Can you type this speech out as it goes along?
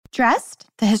Dressed,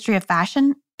 The History of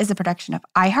Fashion is a production of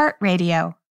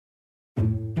iHeartRadio.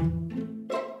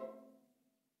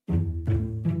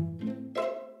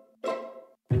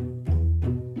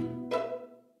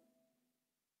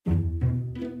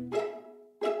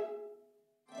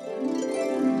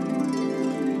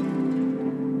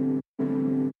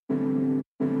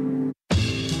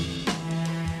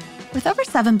 With over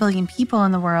 7 billion people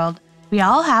in the world, we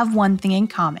all have one thing in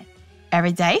common.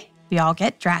 Every day, we all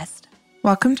get dressed.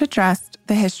 Welcome to Dressed,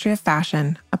 The History of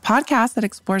Fashion, a podcast that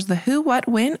explores the who, what,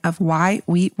 when of why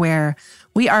we wear.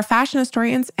 We are fashion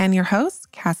historians and your hosts,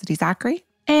 Cassidy Zachary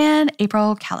and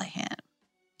April Callahan.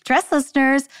 Dress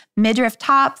listeners, midriff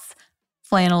tops,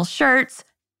 flannel shirts,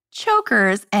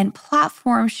 chokers, and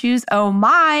platform shoes. Oh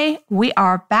my, we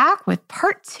are back with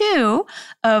part 2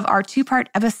 of our 2-part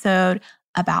episode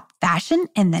about fashion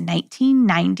in the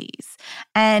 1990s.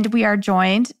 And we are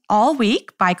joined all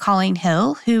week by Colleen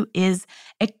Hill, who is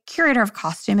a curator of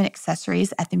costume and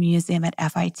accessories at the museum at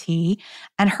FIT.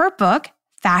 And her book,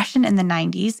 Fashion in the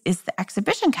 90s, is the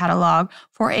exhibition catalog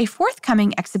for a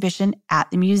forthcoming exhibition at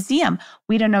the museum.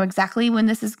 We don't know exactly when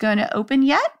this is going to open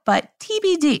yet, but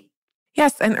TBD.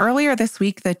 Yes, and earlier this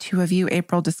week, the two of you,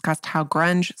 April, discussed how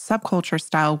grunge subculture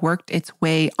style worked its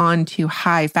way onto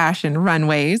high fashion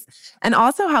runways, and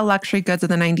also how luxury goods of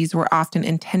the 90s were often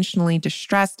intentionally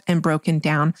distressed and broken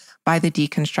down by the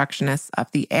deconstructionists of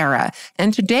the era.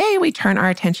 And today we turn our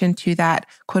attention to that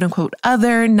quote unquote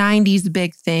other 90s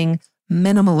big thing,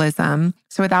 minimalism.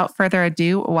 So without further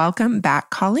ado, welcome back,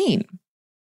 Colleen.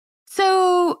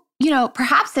 So,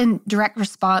 perhaps in direct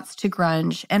response to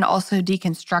grunge and also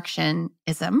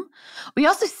deconstructionism, we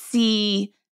also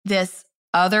see this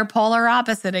other polar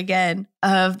opposite again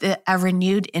of a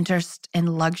renewed interest in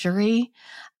luxury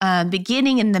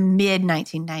beginning in the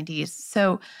mid-1990s.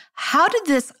 So how did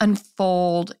this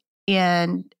unfold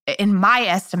in my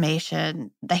estimation,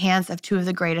 the hands of two of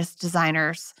the greatest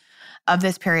designers of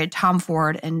this period, Tom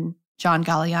Ford and John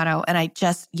Galliano? And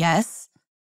yes,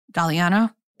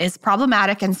 Galliano is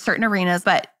problematic in certain arenas,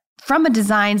 but from a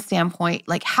design standpoint,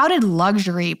 how did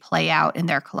luxury play out in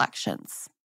their collections?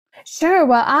 Sure.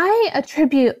 Well, I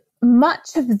attribute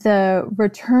much of the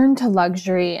return to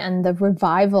luxury and the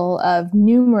revival of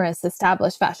numerous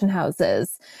established fashion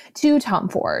houses to Tom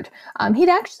Ford. He'd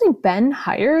actually been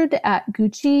hired at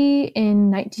Gucci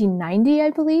in 1990, I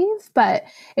believe, but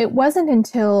it wasn't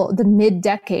until the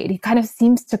mid-decade. He kind of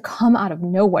seems to come out of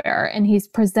nowhere, and he's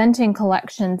presenting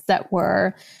collections that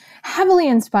were heavily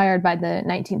inspired by the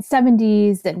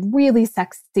 1970s and really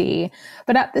sexy.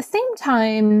 But at the same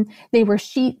time, they were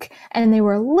chic and they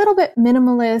were a little bit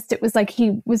minimalist. It was like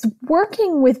he was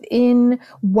working within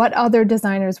what other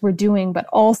designers were doing, but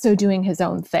also doing his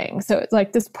own thing. So it's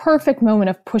like this perfect moment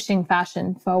of pushing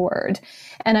fashion forward.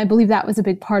 And I believe that was a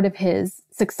big part of his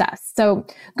success. So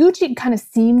Gucci kind of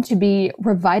seemed to be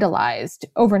revitalized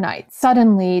overnight.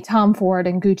 Suddenly, Tom Ford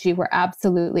and Gucci were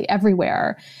absolutely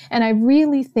everywhere. And I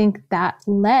really think that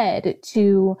led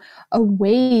to a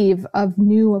wave of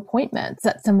new appointments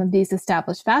at some of these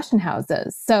established fashion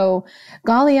houses. So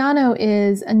Galliano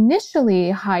is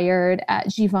initially hired at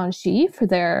Givenchy for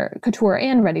their couture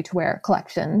and ready-to-wear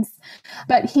collections,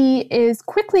 but he is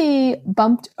quickly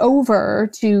bumped over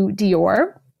to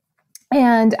Dior.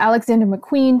 And Alexander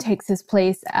McQueen takes his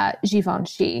place at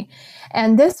Givenchy.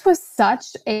 And this was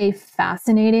such a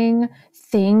fascinating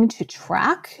thing to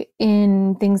track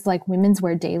in things like Women's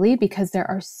Wear Daily, because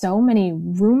there are so many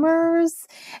rumors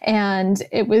and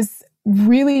it was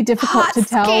really difficult to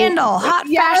tell. Hot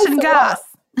fashion gossip.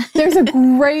 There's a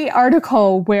great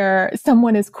article where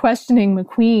someone is questioning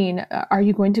McQueen. Are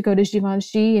you going to go to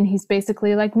Givenchy? And he's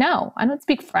basically like, no, I don't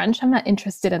speak French. I'm not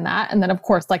interested in that. And then, of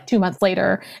course, 2 months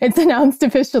later, it's announced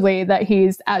officially that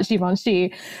he's at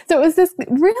Givenchy. So it was this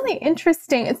really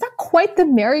interesting, it's not quite the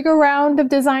merry-go-round of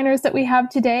designers that we have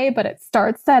today, but it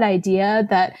starts that idea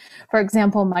that, for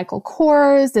example, Michael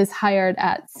Kors is hired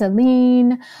at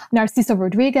Celine, Narciso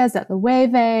Rodriguez at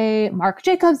Loewe, Marc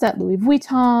Jacobs at Louis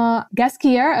Vuitton,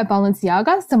 Gasquier at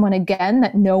Balenciaga, someone again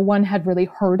that no one had really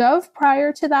heard of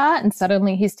prior to that. And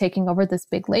suddenly he's taking over this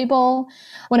big label.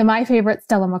 One of my favorites,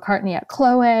 Stella McCartney at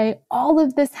Chloe. All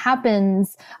of this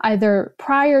happens either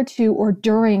prior to or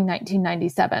during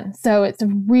 1997. So it's a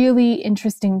really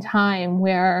interesting time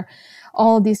where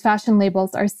all of these fashion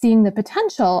labels are seeing the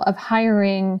potential of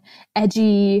hiring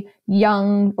edgy,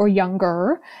 young or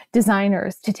younger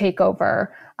designers to take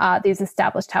over these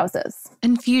established houses.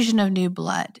 Infusion of new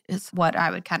blood is what I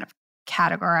would kind of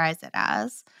categorize it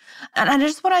as. And I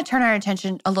just want to turn our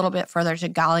attention a little bit further to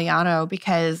Galliano,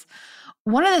 because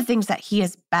one of the things that he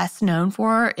is best known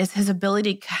for is his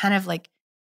ability to kind of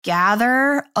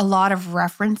gather a lot of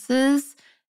references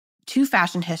to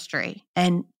fashion history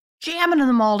and jamming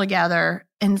them all together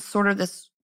in sort of this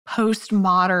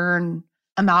postmodern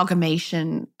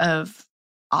amalgamation of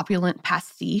opulent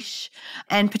pastiche.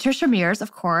 And Patricia Mears,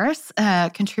 of course,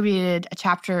 contributed a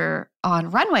chapter on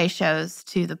runway shows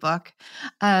to the book.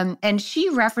 And she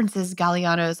references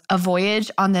Galliano's A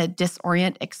Voyage on the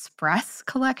Disorient Express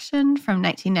collection from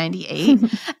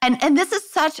 1998. and this is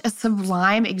such a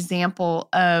sublime example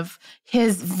of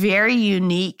his very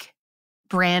unique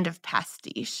brand of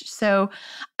pastiche. So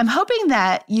I'm hoping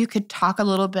that you could talk a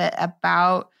little bit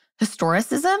about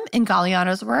historicism in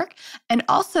Galliano's work, and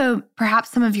also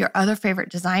perhaps some of your other favorite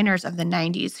designers of the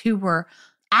 90s who were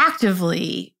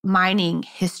actively mining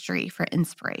history for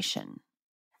inspiration.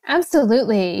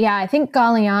 Absolutely. Yeah, I think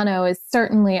Galliano is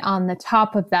certainly on the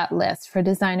top of that list for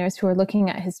designers who are looking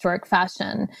at historic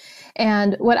fashion.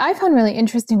 And what I found really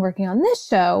interesting working on this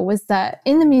show was that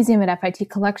in the Museum at FIT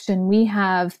collection, we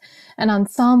have an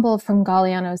ensemble from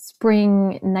Galliano's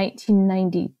spring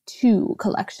 1992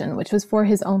 collection, which was for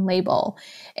his own label.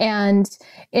 And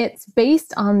it's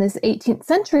based on this 18th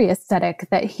century aesthetic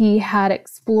that he had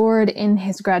explored in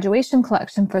his graduation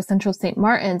collection for Central St.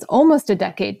 Martin's almost a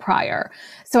decade prior.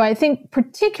 So I think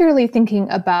particularly thinking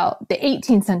about the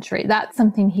 18th century, that's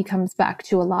something he comes back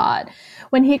to a lot.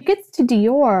 When he gets to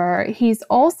Dior, he's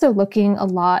also looking a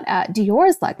lot at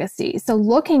Dior's legacy. So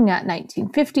looking at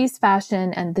 1950s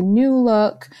fashion and the new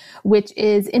look, which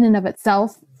is in and of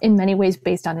itself in many ways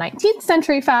based on 19th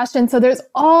century fashion. So there's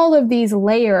all of these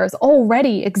layers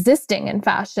already existing in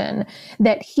fashion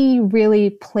that he really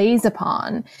plays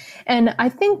upon. And I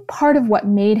think part of what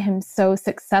made him so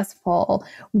successful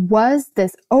was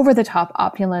this over-the-top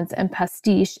opulence and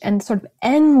pastiche and sort of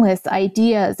endless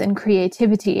ideas and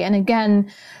creativity. And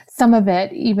again, some of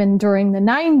it, even during the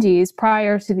 90s,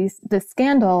 prior to this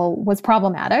scandal, was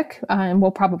problematic. And we'll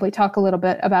probably talk a little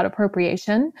bit about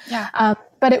appropriation. Yeah.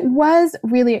 But it was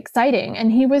really exciting.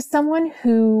 And he was someone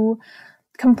who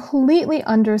completely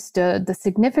understood the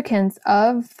significance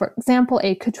of, for example,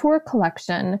 a couture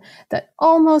collection that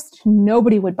almost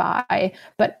nobody would buy,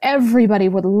 but everybody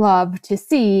would love to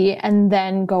see, and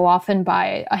then go off and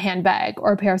buy a handbag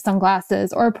or a pair of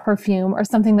sunglasses or a perfume or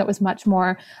something that was much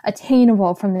more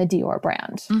attainable from the Dior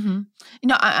brand. Mm-hmm. You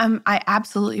know, I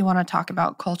absolutely want to talk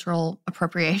about cultural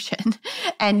appropriation.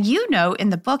 And you know,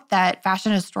 in the book that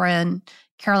fashion historian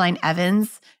Caroline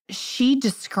Evans, she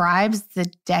describes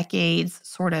the decade's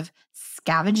sort of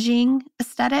scavenging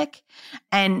aesthetic.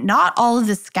 And not all of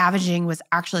the scavenging was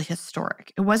actually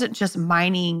historic. It wasn't just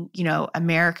mining, you know,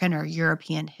 American or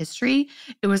European history.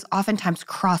 It was oftentimes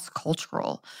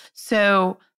cross-cultural.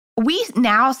 So we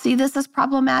now see this as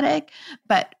problematic.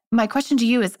 But my question to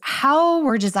you is, how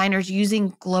were designers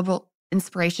using global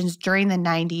inspirations during the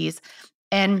 90s?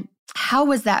 And how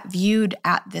was that viewed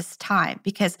at this time?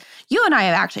 Because you and I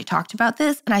have actually talked about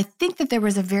this, and I think that there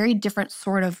was a very different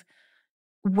sort of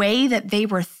way that they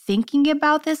were thinking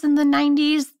about this in the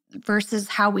 90s versus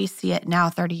how we see it now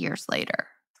 30 years later.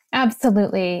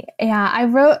 Absolutely. Yeah, I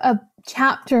wrote a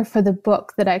chapter for the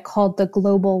book that I called The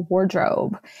Global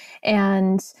Wardrobe,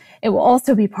 and it will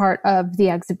also be part of the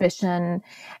exhibition.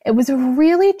 It was a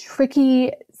really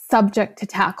tricky subject to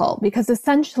tackle because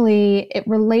essentially it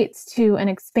relates to an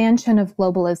expansion of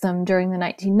globalism during the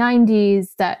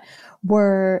 1990s that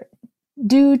were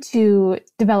due to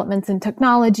developments in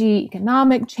technology,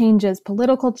 economic changes,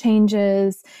 political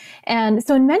changes. And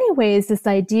so in many ways, this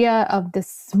idea of this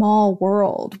small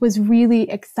world was really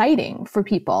exciting for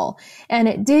people. And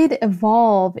it did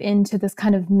evolve into this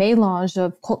kind of melange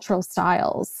of cultural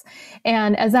styles.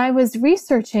 And as I was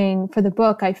researching for the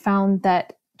book, I found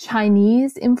that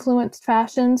Chinese influenced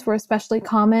fashions were especially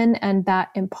common, and that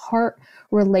in part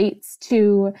relates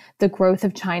to the growth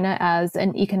of China as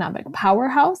an economic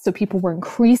powerhouse. So people were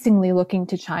increasingly looking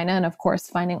to China and, of course,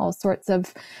 finding all sorts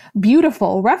of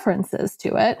beautiful references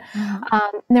to it.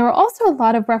 Mm-hmm. There were also a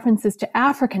lot of references to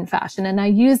African fashion, and I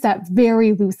use that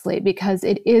very loosely because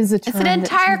it is a term. It's an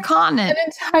entire continent. An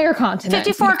entire continent.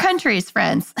 54 countries,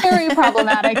 friends. Very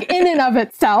problematic in and of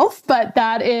itself, but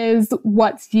that is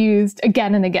what's used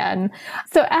again and again.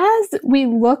 So as we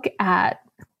look at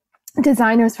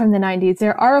designers from the 90s,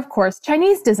 there are, of course,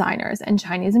 Chinese designers and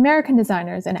Chinese American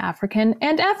designers and African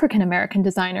American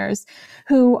designers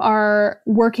who are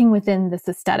working within this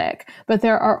aesthetic. But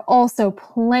there are also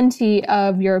plenty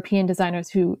of European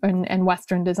designers and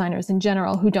Western designers in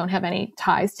general who don't have any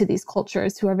ties to these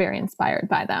cultures, who are very inspired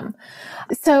by them.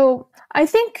 So I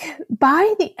think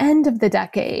by the end of the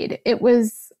decade, it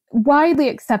was widely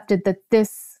accepted that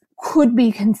this could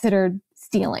be considered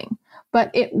stealing, but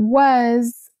it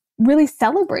was really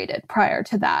celebrated prior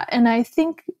to that. And I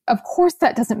think, of course,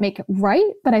 that doesn't make it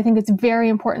right, but I think it's very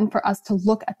important for us to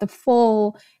look at the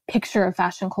full picture of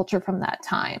fashion culture from that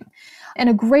time. And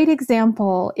a great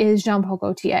example is Jean-Paul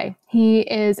Gaultier. He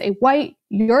is a white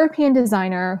European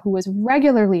designer who was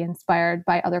regularly inspired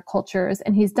by other cultures,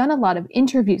 and he's done a lot of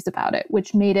interviews about it,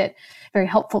 which made it very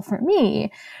helpful for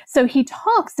me. So he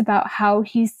talks about how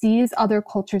he sees other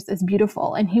cultures as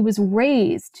beautiful, and he was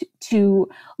raised to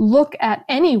look at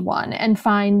anyone and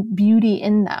find beauty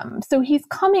in them. So he's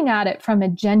coming at it from a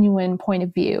genuine point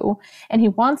of view, and he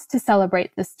wants to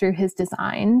celebrate this through his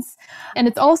designs. And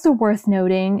it's also worth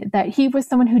noting that he was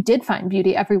someone who did find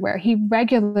beauty everywhere. He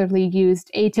regularly used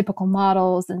atypical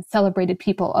models and celebrated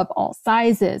people of all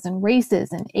sizes and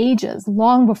races and ages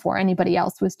long before anybody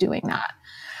else was doing that.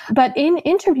 But in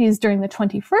interviews during the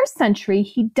 21st century,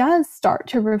 he does start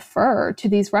to refer to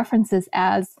these references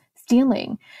as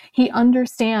stealing. He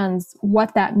understands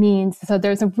what that means. So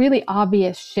there's a really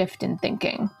obvious shift in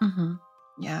thinking. Mm-hmm.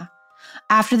 Yeah.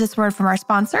 After this word from our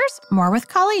sponsors, more with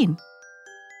Colleen.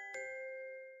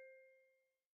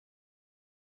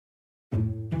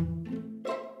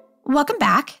 Welcome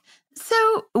back.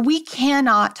 So we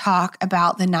cannot talk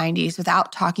about the 90s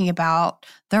without talking about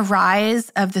the rise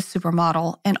of the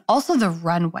supermodel and also the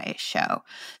runway show.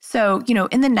 So,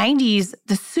 in the 90s,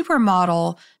 the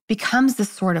supermodel becomes this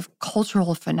sort of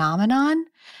cultural phenomenon.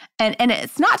 And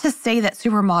it's not to say that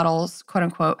supermodels, quote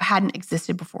unquote, hadn't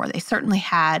existed before. They certainly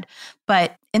had.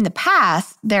 But in the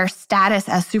past, their status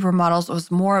as supermodels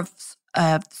was more of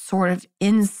a sort of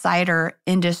insider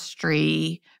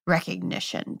industry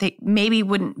recognition. They maybe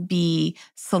wouldn't be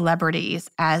celebrities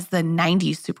as the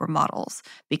 90s supermodels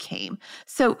became.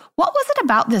 So what was it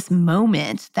about this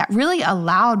moment that really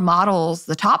allowed models,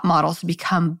 the top models, to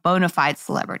become bona fide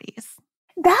celebrities?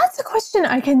 That's a question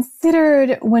I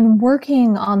considered when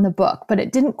working on the book, but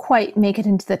it didn't quite make it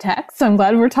into the text. So I'm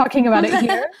glad we're talking about it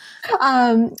here.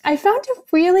 I found a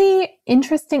really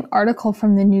interesting article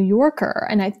from the New Yorker,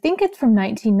 and I think it's from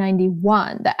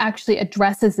 1991, that actually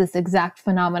addresses this exact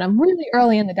phenomenon really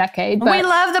early in the decade. But we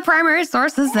love the primary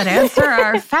sources that answer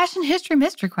our fashion history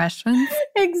mystery questions.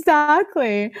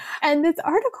 Exactly. And this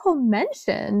article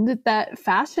mentioned that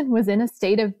fashion was in a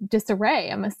state of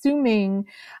disarray. I'm assuming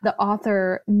the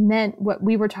author meant what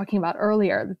we were talking about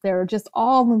earlier, that there were just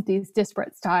all of these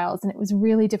disparate styles, and it was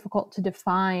really difficult to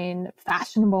define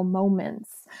fashionable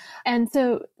moments. And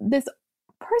so this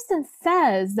person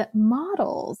says that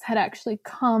models had actually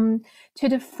come to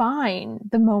define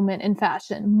the moment in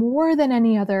fashion more than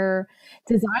any other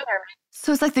designer.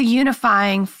 So it's like the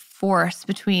unifying force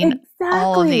between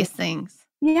all of these things.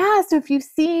 Yeah. So if you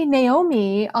see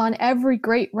Naomi on every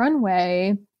great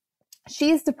runway,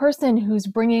 she's the person who's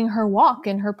bringing her walk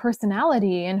and her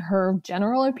personality and her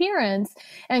general appearance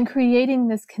and creating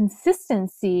this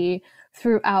consistency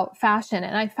throughout fashion.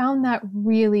 And I found that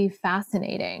really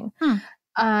fascinating. And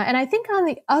I think on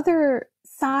the other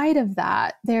side of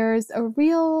that, there's a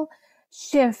real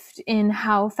shift in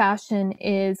how fashion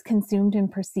is consumed and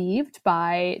perceived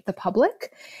by the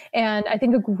public. And I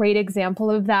think a great example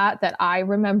of that I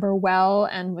remember well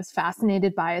and was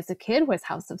fascinated by as a kid was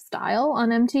House of Style on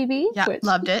MTV. Yeah,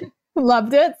 loved it.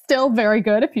 Loved it. Still very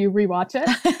good if you rewatch it.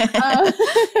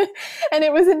 And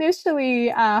it was initially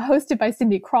hosted by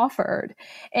Cindy Crawford.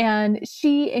 And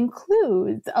she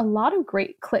includes a lot of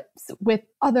great clips with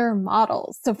other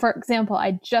models. So for example,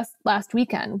 I just last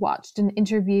weekend watched an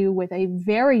interview with a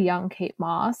very young Kate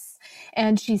Moss,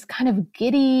 and she's kind of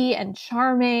giddy and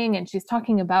charming, and she's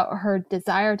talking about her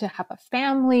desire to have a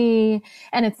family.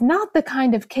 And it's not the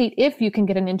kind of Kate, if you can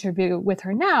get an interview with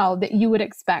her now, that you would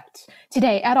expect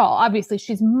today at all. Obviously,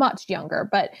 she's much younger,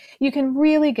 but you can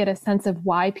really get a sense of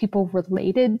why people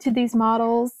related to these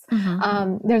models.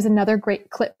 Mm-hmm. There's another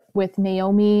great clip with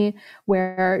Naomi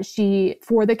where she,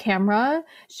 for the camera,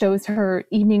 shows her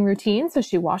evening routine. So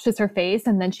she washes her face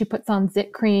and then she puts on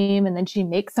zit cream and then she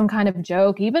makes some kind of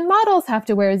joke. Even models have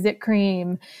to wear zit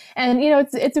cream. And,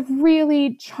 it's a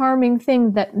really charming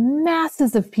thing that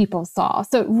masses of people saw.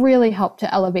 So it really helped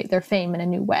to elevate their fame in a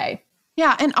new way.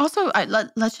 Yeah. And also,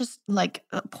 let's just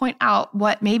point out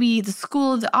what maybe the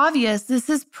school of the obvious, this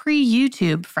is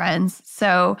pre-YouTube, friends.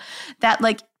 So that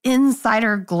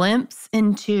insider glimpse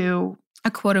into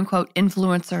a quote unquote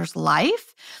influencer's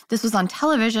life. This was on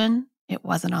television. It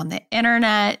wasn't on the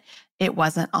internet. It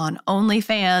wasn't on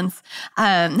OnlyFans.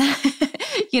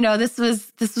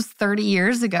 This was 30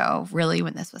 years ago, really,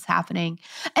 when this was happening.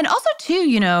 And also,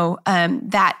 too,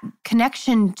 that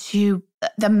connection to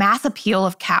the mass appeal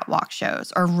of catwalk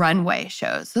shows or runway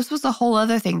shows. This was a whole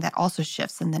other thing that also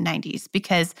shifts in the 90s,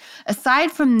 because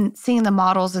aside from seeing the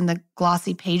models in the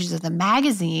glossy pages of the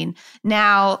magazine,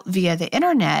 now via the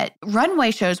internet,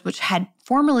 runway shows, which had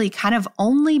formerly kind of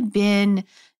only been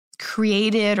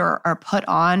created or put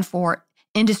on for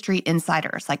industry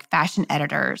insiders like fashion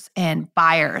editors and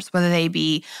buyers, whether they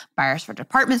be buyers for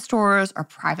department stores or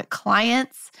private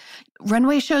clients.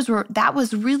 Runway shows that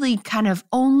was really kind of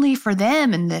only for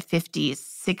them in the 50s,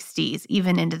 60s,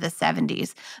 even into the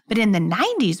 70s. But in the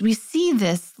 90s, we see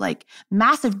this like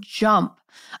massive jump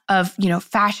of,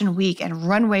 Fashion Week and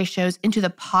runway shows into the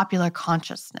popular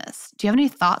consciousness. Do you have any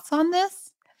thoughts on this?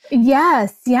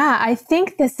 Yes. Yeah. I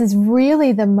think this is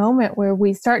really the moment where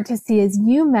we start to see, as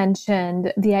you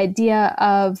mentioned, the idea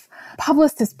of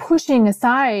publicists pushing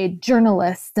aside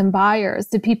journalists and buyers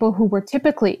to people who were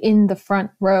typically in the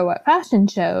front row at fashion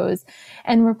shows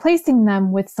and replacing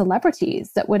them with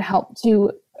celebrities that would help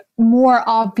to more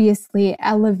obviously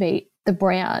elevate the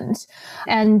brand.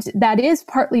 And that is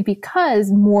partly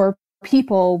because more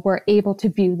people were able to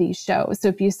view these shows. So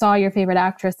if you saw your favorite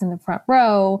actress in the front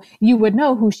row, you would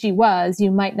know who she was.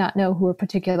 You might not know who a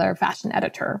particular fashion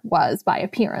editor was by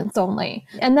appearance only.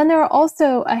 And then there are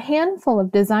also a handful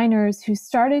of designers who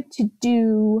started to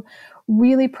do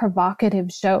really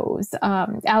provocative shows.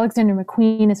 Alexander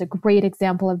McQueen is a great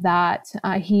example of that.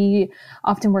 He,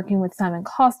 often working with Simon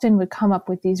Costin, would come up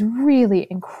with these really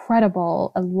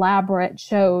incredible, elaborate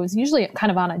shows, usually kind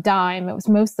of on a dime. It was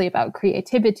mostly about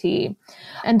creativity.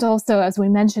 And also, as we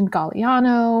mentioned,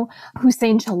 Galliano,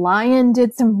 Hussein Chalayan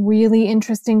did some really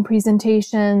interesting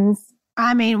presentations.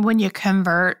 I mean, when you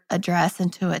convert a dress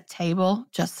into a table,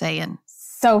 just saying.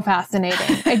 So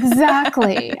fascinating.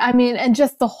 Exactly. I mean, and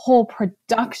just the whole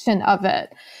production of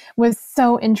it was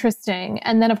so interesting.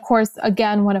 And then, of course,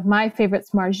 again, one of my favorites,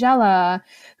 Margiela,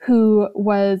 who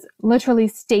was literally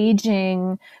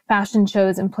staging fashion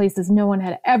shows in places no one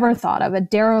had ever thought of, a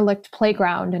derelict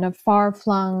playground in a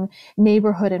far-flung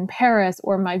neighborhood in Paris,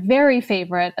 or my very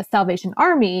favorite, a Salvation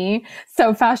Army.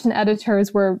 So fashion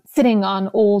editors were sitting on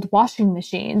old washing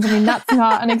machines. I mean, that's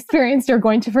not an experience you're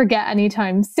going to forget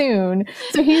anytime soon.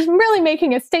 So he's really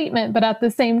making a statement, but at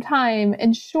the same time,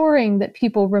 ensuring that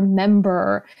people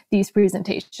remember these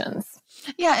presentations.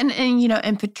 Yeah. And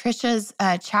in Patricia's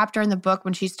chapter in the book,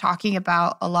 when she's talking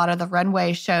about a lot of the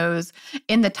runway shows,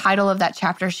 in the title of that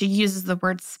chapter, she uses the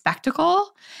word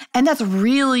spectacle. And that's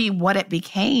really what it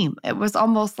became. It was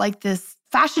almost like this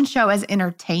fashion show as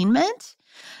entertainment,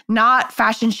 not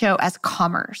fashion show as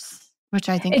commerce, which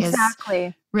I think is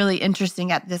really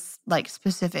interesting at this like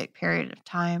specific period of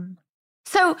time.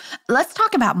 So let's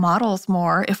talk about models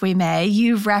more, if we may.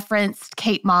 You've referenced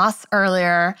Kate Moss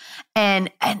earlier,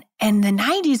 and in the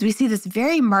 90s, we see this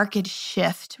very marked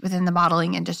shift within the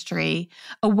modeling industry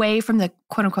away from the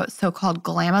quote-unquote so-called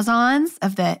glamazons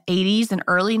of the 80s and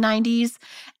early 90s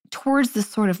towards this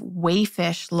sort of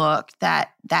waifish look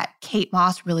that Kate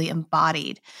Moss really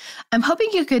embodied. I'm hoping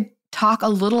you could talk a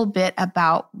little bit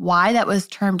about why that was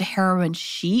termed heroin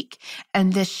chic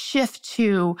and this shift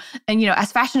to, and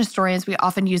as fashion historians, we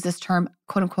often use this term,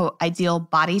 quote unquote, ideal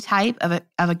body type of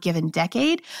a given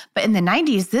decade. But in the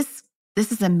 90s, this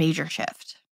is a major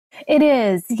shift. It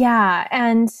is, yeah.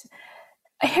 And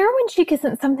heroin chic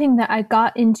isn't something that I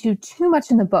got into too much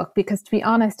in the book because, to be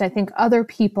honest, I think other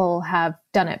people have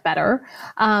done it better.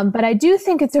 But I do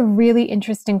think it's a really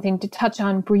interesting thing to touch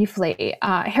on briefly.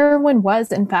 Heroin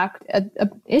was, in fact, an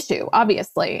issue,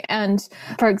 obviously. And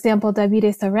for example,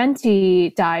 Davide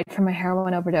Sorrenti died from a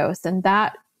heroin overdose, and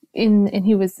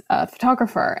he was a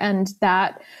photographer, and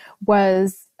that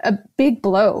was a big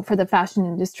blow for the fashion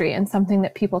industry and something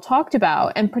that people talked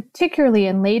about. And particularly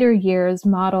in later years,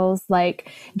 models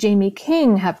like Jamie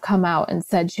King have come out and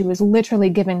said she was literally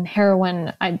given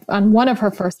heroin on one of her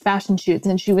first fashion shoots,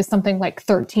 and she was something like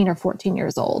 13 or 14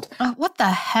 years old. What the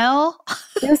hell?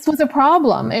 This was a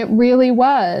problem. It really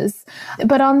was.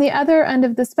 But on the other end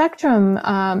of the spectrum,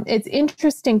 it's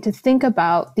interesting to think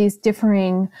about these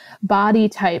differing body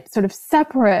types sort of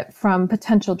separate from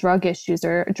potential drug issues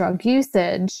or drug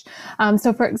usage.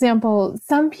 So, for example,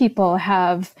 some people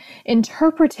have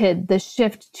interpreted the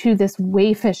shift to this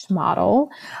waifish model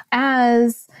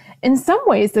as, in some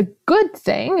ways, a good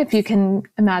thing, if you can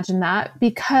imagine that,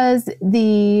 because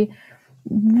the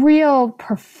real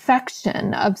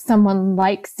perfection of someone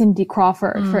like Cindy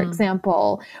Crawford, for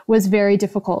example, was very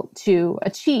difficult to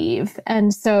achieve.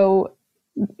 And so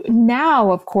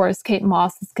now, of course, Kate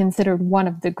Moss is considered one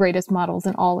of the greatest models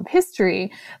in all of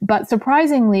history. But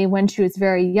surprisingly, when she was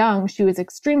very young, she was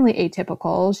extremely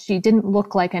atypical. She didn't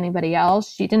look like anybody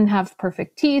else. She didn't have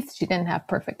perfect teeth. She didn't have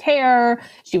perfect hair.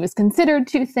 She was considered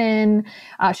too thin.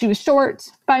 She was short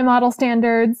by model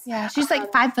standards. Yeah, she's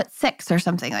like 5'6" or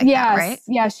something like that, right?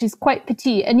 Yeah, she's quite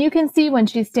petite. And you can see when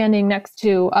she's standing next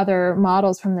to other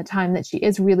models from the time that she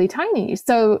is really tiny.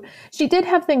 So she did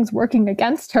have things working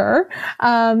against her.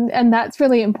 And that's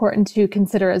really important to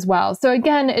consider as well. So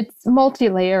again, it's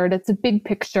multi-layered. It's a big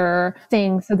picture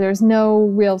thing. So there's no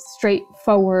real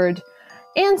straightforward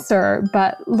answer.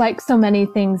 But like so many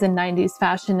things in 90s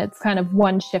fashion, it's kind of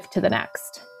one shift to the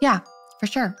next. Yeah, for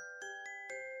sure.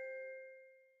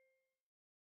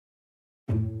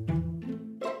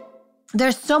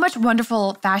 There's so much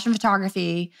wonderful fashion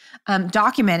photography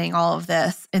documenting all of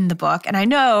this in the book. And I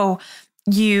know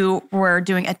you were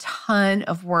doing a ton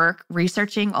of work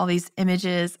researching all these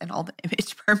images and all the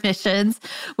image permissions,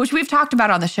 which we've talked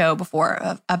about on the show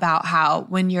before, about how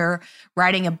when you're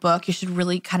writing a book, you should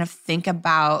really kind of think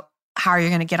about how you're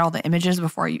going to get all the images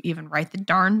before you even write the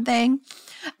darn thing.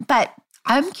 But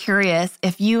I'm curious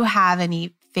if you have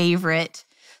any favorite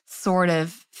sort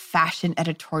of fashion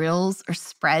editorials or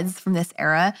spreads from this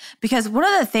era, because one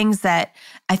of the things that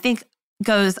I think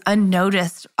goes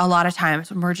unnoticed a lot of times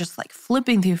when we're just like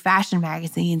flipping through fashion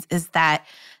magazines is that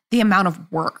the amount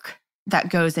of work that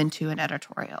goes into an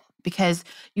editorial. Because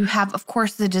you have, of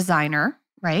course, the designer,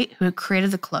 right, who created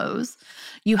the clothes.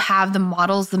 You have the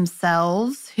models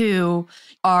themselves who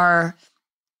are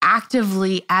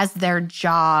actively, as their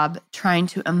job, trying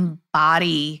to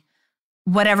embody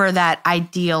whatever that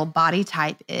ideal body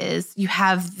type is. You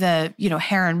have the,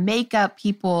 hair and makeup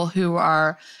people who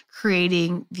are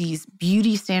creating these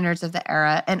beauty standards of the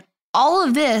era. And all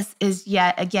of this is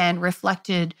yet again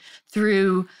reflected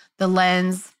through the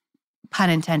lens,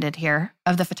 pun intended here,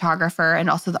 of the photographer and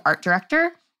also the art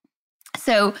director.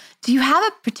 So do you have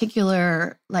a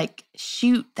particular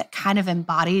shoot that kind of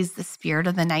embodies the spirit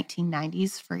of the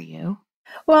 1990s for you?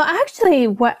 Well, actually,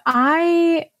 what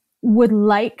I would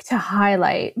like to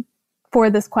highlight for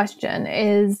this question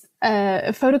is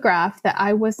a photograph that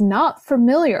I was not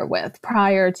familiar with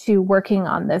prior to working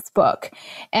on this book.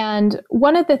 And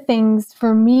one of the things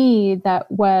for me that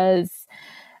was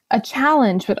a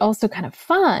challenge, but also kind of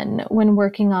fun when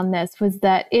working on this, was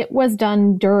that it was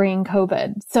done during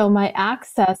COVID. So my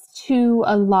access to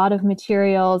a lot of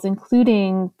materials,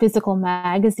 including physical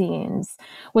magazines,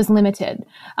 was limited.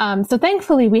 So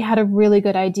thankfully, we had a really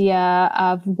good idea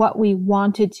of what we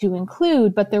wanted to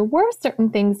include, but there were certain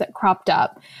things that cropped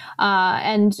up.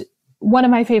 And one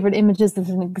of my favorite images is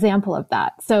an example of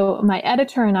that. So my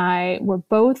editor and I were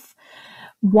both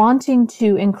wanting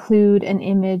to include an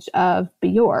image of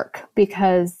Bjork,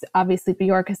 because obviously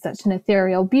Bjork is such an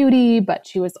ethereal beauty, but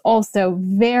she was also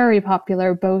very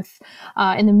popular both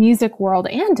in the music world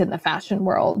and in the fashion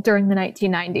world during the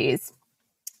 1990s.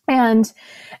 And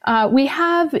we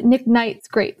have Nick Knight's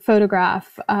great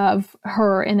photograph of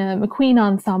her in a McQueen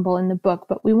ensemble in the book,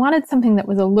 but we wanted something that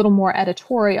was a little more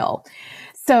editorial.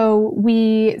 So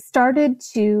we started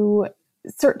to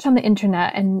search on the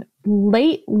internet, and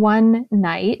late one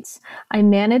night, I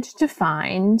managed to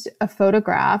find a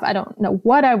photograph. I don't know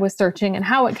what I was searching and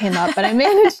how it came up, but I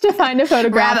managed to find a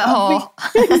photograph. Rabbit hole.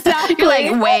 Exactly.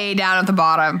 You're way down at the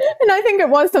bottom. And I think it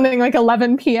was something like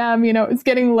 11 p.m. It was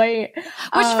getting late. Which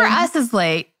for us is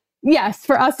late. Yes,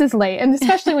 for us is late. And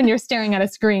especially when you're staring at a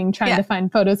screen trying to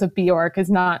find photos of Bjork is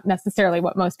not necessarily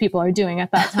what most people are doing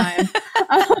at that time.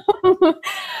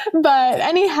 But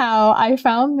anyhow, I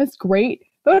found this great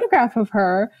photograph of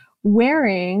her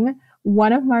wearing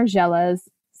one of Margiela's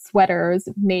sweaters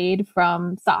made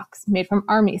from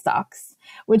army socks,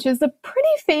 which is a pretty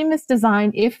famous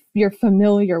design. If you're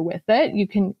familiar with it, you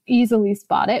can easily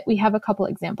spot it. We have a couple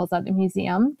examples at the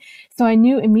museum. So I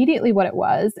knew immediately what it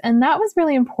was. And that was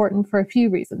really important for a few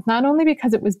reasons, not only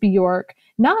because it was Bjork,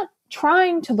 not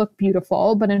trying to look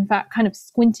beautiful, but in fact kind of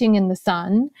squinting in the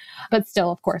sun, but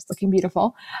still, of course, looking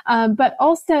beautiful. But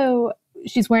also,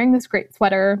 she's wearing this great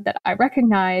sweater that I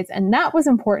recognize. And that was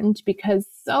important because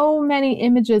so many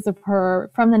images of her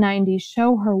from the 90s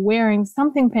show her wearing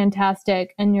something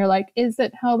fantastic. And you're like, is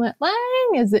it Helmut Lang?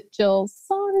 Is it Jill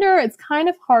Sander? It's kind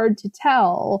of hard to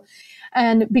tell.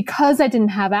 And because I didn't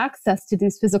have access to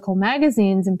these physical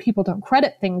magazines and people don't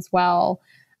credit things well,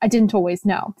 I didn't always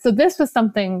know. So this was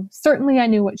something, certainly I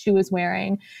knew what she was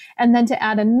wearing. And then to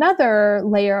add another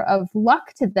layer of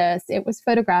luck to this, it was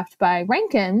photographed by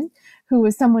Rankin, who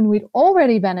was someone we'd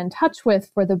already been in touch with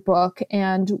for the book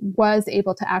and was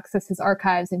able to access his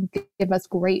archives and give us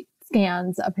great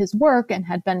scans of his work and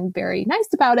had been very nice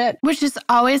about it. Which is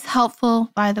always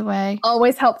helpful, by the way.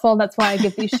 Always helpful. That's why I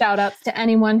give these shout outs to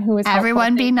anyone who is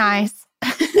Everyone be nice.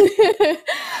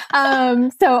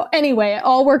 So anyway, it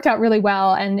all worked out really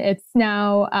well. And it's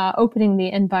now opening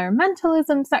the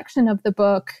environmentalism section of the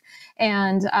book.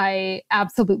 And I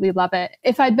absolutely love it.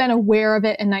 If I'd been aware of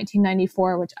it in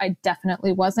 1994, which I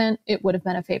definitely wasn't, it would have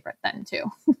been a favorite then too.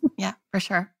 Yeah, for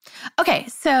sure. Okay,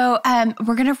 so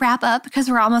we're going to wrap up because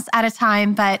we're almost out of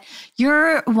time. But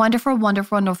your wonderful,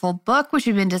 wonderful, wonderful book, which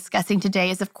we've been discussing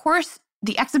today, is, of course,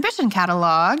 the exhibition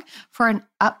catalog for an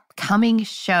upcoming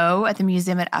show at the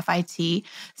museum at FIT.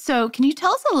 So can you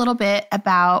tell us a little bit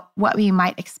about what we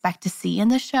might expect to see in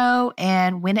the show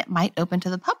and when it might open to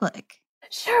the public?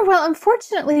 Sure. Well,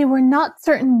 unfortunately, we're not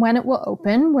certain when it will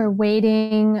open. We're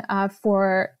waiting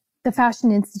for the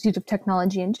Fashion Institute of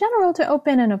Technology in general to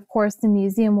open. And of course, the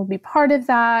museum will be part of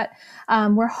that.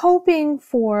 We're hoping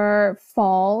for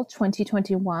fall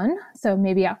 2021, so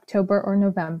maybe October or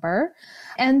November.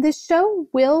 And the show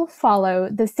will follow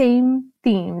the same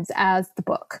themes as the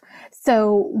book.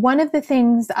 So one of the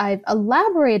things I've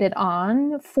elaborated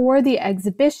on for the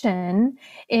exhibition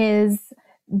is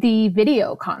the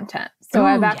video content. So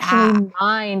I've actually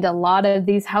mined a lot of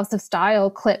these House of Style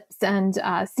clips and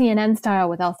CNN style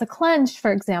with Elsa Clench,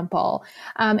 for example.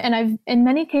 And I've, in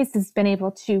many cases, been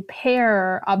able to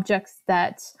pair objects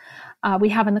that we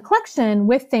have in the collection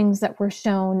with things that were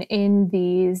shown in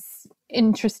these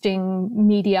interesting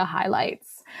media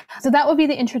highlights. So that will be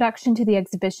the introduction to the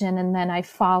exhibition. And then I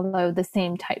follow the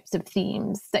same types of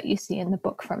themes that you see in the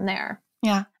book from there.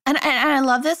 Yeah. And I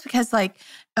love this because like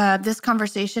this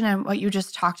conversation and what you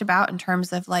just talked about in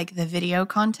terms of like the video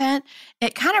content,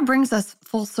 it kind of brings us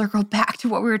full circle back to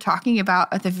what we were talking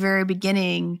about at the very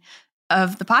beginning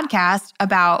of the podcast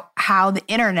about how the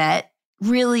internet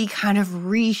really kind of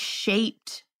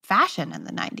reshaped fashion in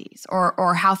the 90s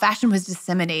or how fashion was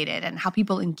disseminated and how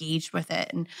people engaged with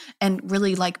it and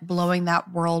really like blowing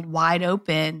that world wide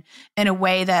open in a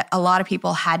way that a lot of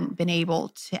people hadn't been able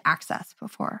to access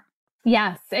before.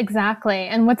 Yes, exactly.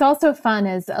 And what's also fun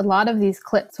is a lot of these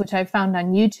clips, which I found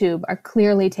on YouTube, are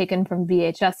clearly taken from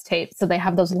VHS tapes. So they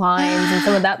have those lines and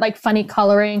some of that like funny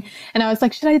coloring. And I was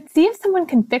like, should I see if someone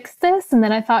can fix this? And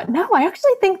then I thought, no, I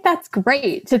actually think that's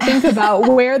great to think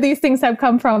about where these things have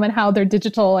come from and how they're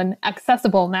digital and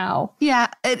accessible now. Yeah,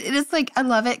 it is like, I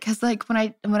love it because like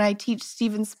when I teach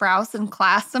Stephen Sprouse in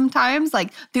class sometimes,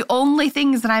 like the only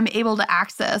things that I'm able to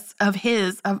access of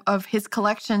his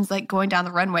collections like going down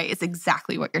the runway is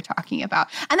exactly what you're talking about.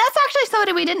 And that's actually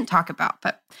something we didn't talk about,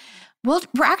 but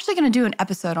we're actually going to do an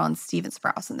episode on Stephen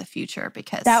Sprouse in the future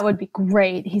because that would be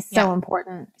great. He's so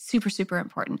important. Super, super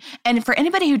important. And for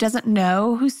anybody who doesn't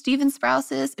know who Stephen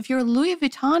Sprouse is, if you're a Louis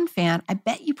Vuitton fan, I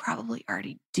bet you probably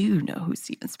already do know who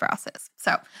Stephen Sprouse is.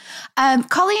 So,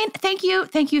 Colleen, thank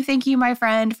you, my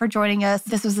friend, for joining us.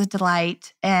 This was a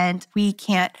delight. And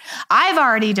I've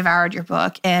already devoured your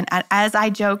book. And as I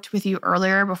joked with you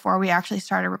earlier before we actually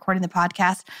started recording the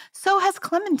podcast, so has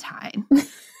Clementine.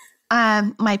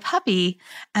 My puppy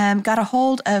got a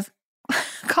hold of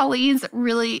Colleen's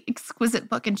really exquisite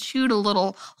book and chewed a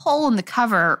little hole in the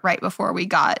cover right before we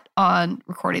got on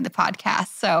recording the podcast.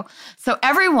 So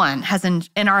everyone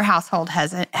in our household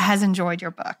has enjoyed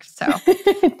your book. So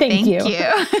thank you.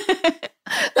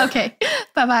 Okay,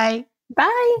 bye-bye.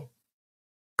 Bye.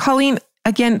 Colleen,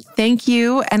 again, thank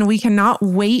you. And we cannot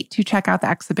wait to check out the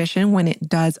exhibition when it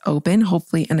does open,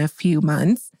 hopefully in a few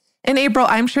months. In April,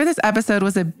 I'm sure this episode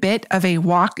was a bit of a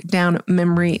walk down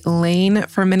memory lane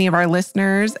for many of our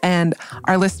listeners, and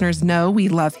our listeners know we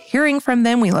love hearing from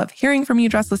them. We love hearing from you,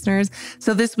 Dress listeners.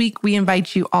 So this week, we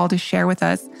invite you all to share with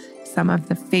us some of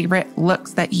the favorite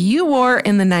looks that you wore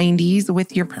in the 90s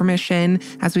with your permission.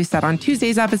 As we said on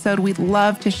Tuesday's episode, we'd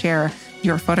love to share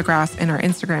your photographs in our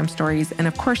Instagram stories. And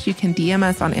of course, you can DM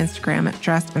us on Instagram at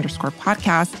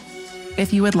dressed_podcast.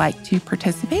 if you would like to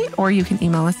participate, or you can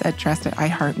email us at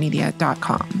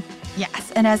dressed@iheartmedia.com.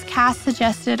 Yes, and as Cass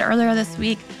suggested earlier this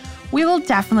week, we will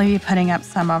definitely be putting up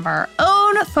some of our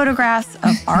own photographs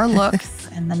of our looks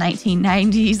in the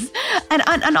 1990s.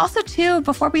 And also, too,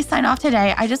 before we sign off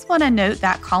today, I just want to note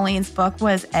that Colleen's book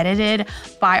was edited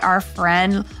by our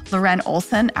friend Loren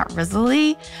Olson at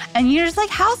Rizzoli. And you're just like,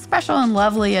 how special and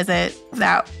lovely is it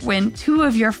that when two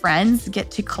of your friends get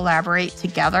to collaborate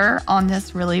together on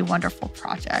this really wonderful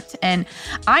project? And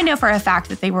I know for a fact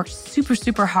that they worked super,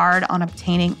 super hard on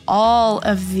obtaining all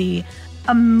of the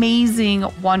amazing,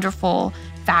 wonderful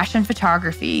fashion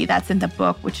photography that's in the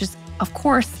book, which is of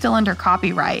course, still under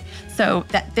copyright. So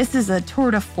that this is a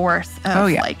tour de force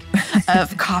of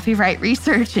of copyright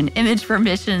research and image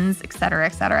permissions, et cetera,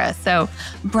 et cetera. So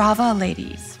brava,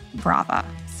 ladies, brava.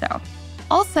 So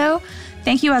also,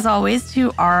 thank you as always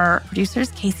to our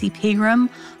producers, Casey Pegram,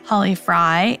 Holly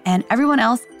Fry, and everyone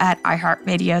else at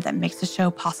iHeartRadio that makes the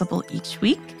show possible each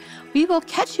week. We will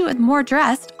catch you with more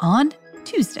Dressed on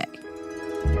Tuesday.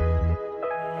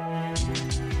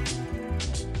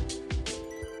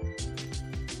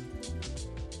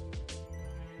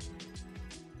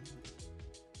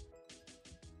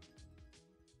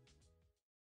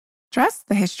 Dressed,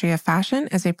 the History of Fashion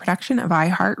is a production of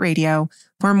iHeartRadio.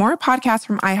 For more podcasts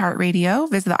from iHeartRadio,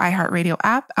 visit the iHeartRadio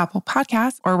app, Apple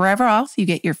Podcasts, or wherever else you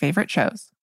get your favorite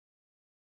shows.